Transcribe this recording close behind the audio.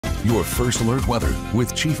Your first alert weather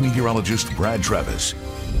with Chief Meteorologist Brad Travis.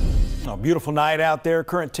 A beautiful night out there.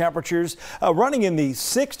 Current temperatures running in the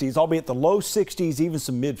 60s, albeit the low 60s, even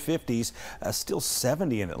some mid 50s. Still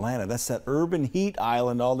 70 in Atlanta. That's that urban heat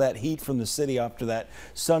island, all that heat from the city after that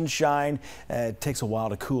sunshine. It takes a while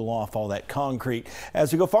to cool off all that concrete.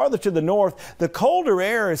 As we go farther to the north, the colder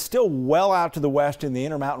air is still well out to the west in the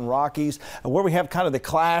Intermountain Rockies, where we have kind of the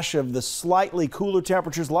clash of the slightly cooler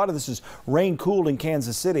temperatures. A lot of this is rain cooled in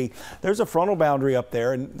Kansas City. There's a frontal boundary up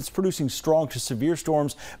there, and it's producing strong to severe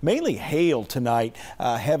storms, mainly hail tonight,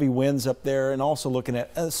 heavy winds up there, and also looking at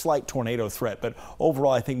a slight tornado threat. But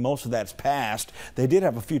overall, I think most of that's passed. They did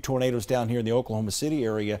have a few tornadoes down here in the Oklahoma City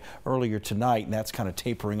area earlier tonight, and that's kind of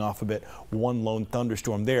tapering off a bit. One lone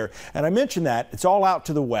thunderstorm there. And I mentioned that it's all out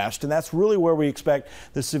to the west, and that's really where we expect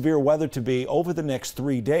the severe weather to be over the next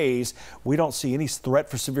 3 days. We don't see any threat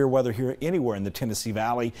for severe weather here anywhere in the Tennessee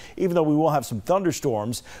Valley, even though we will have some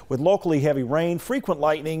thunderstorms with locally heavy rain, frequent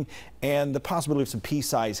lightning, and the possibility of some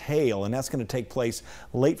pea-sized hail, and that's going to take place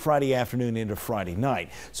late Friday afternoon into Friday night.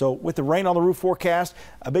 So with the rain on the roof forecast,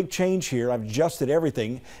 a big change here. I've adjusted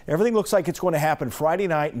everything. Everything looks like it's going to happen Friday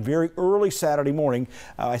night and very early Saturday morning.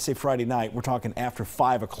 I say Friday night, we're talking after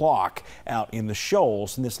 5 o'clock out in the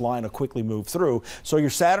shoals, and this line will quickly move through. So your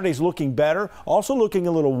Saturday's looking better, also looking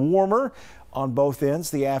a little warmer on both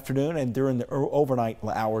ends, the afternoon and during the overnight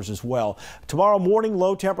hours as well. Tomorrow morning,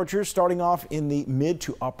 low temperatures starting off in the mid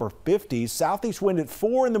to upper 50s. Southeast wind at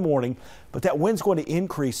 4 in the morning, but that wind's going to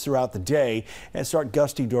increase throughout the day and start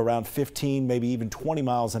gusting to around 15, maybe even 20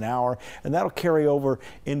 miles an hour. And that'll carry over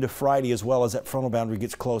into Friday as well as that frontal boundary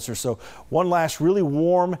gets closer. So one last really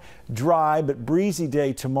warm, dry, but breezy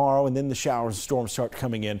day tomorrow, and then the showers and storms start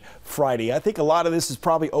coming in Friday. I think a lot of this is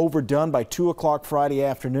probably overdone by 2 o'clock Friday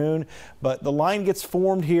afternoon, but the line gets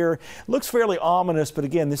formed here. Looks fairly ominous, but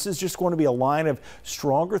again, this is just going to be a line of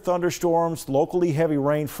stronger thunderstorms, locally heavy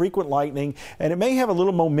rain, frequent lightning, and it may have a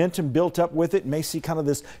little momentum built up with it. May see kind of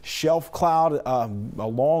this shelf cloud, a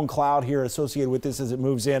long cloud here associated with this as it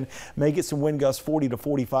moves in. May get some wind gusts 40 to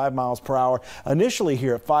 45 miles per hour initially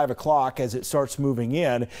here at 5 o'clock as it starts moving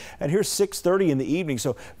in. And here's 6:30 in the evening.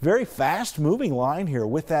 So very fast moving line here.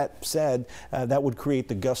 With that said, that would create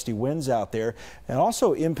the gusty winds out there and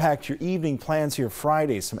also impact your evening plans here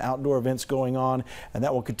Friday. Some outdoor events going on, and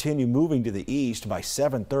that will continue moving to the east by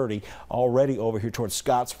 7:30 already over here towards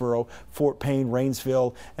Scottsboro, Fort Payne,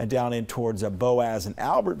 Rainsville, and down in towards Boaz and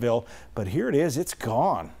Albertville. But here it is, it's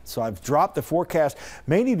gone. So I've dropped the forecast.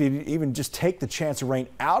 May need to even just take the chance of rain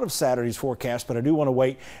out of Saturday's forecast, but I do want to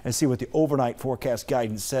wait and see what the overnight forecast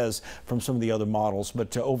guidance says from some of the other models.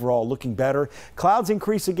 But overall looking better. Clouds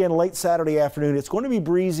increase again late Saturday afternoon. It's going to be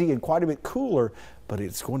breezy and quite a bit cooler, but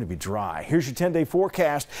it's going to be dry. Here's your 10-day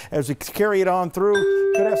forecast as we carry it on through.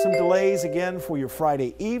 Could have some delays again for your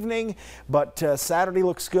Friday evening, but Saturday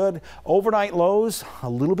looks good. Overnight lows a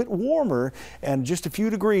little bit warmer, and just a few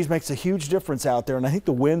degrees makes a huge difference out there. And I think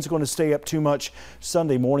the wind's going to stay up too much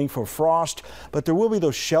Sunday morning for frost, but there will be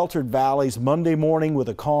those sheltered valleys Monday morning with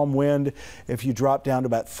a calm wind. If you drop down to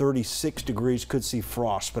about 36 degrees, could see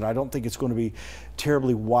frost, but I don't think it's going to be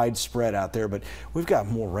terribly widespread out there. But we've got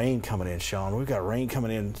more rain coming in, Sean. We've got rain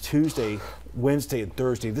coming in Tuesday, Wednesday, and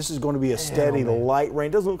Thursday. This is going to be a steady light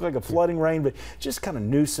rain. Doesn't look like a flooding rain, but just kind of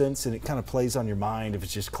nuisance, and it kind of plays on your mind if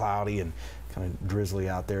it's just cloudy and kind of drizzly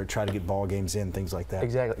out there. Try to get ball games in, things like that.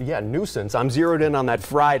 Exactly. Yeah, nuisance. I'm zeroed in on that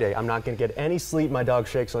Friday. I'm not going to get any sleep. My dog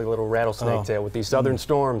shakes like a little rattlesnake tail with these southern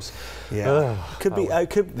storms. Yeah. Could be.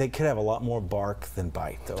 They could have a lot more bark than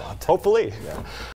bite, though. Hopefully. Yeah.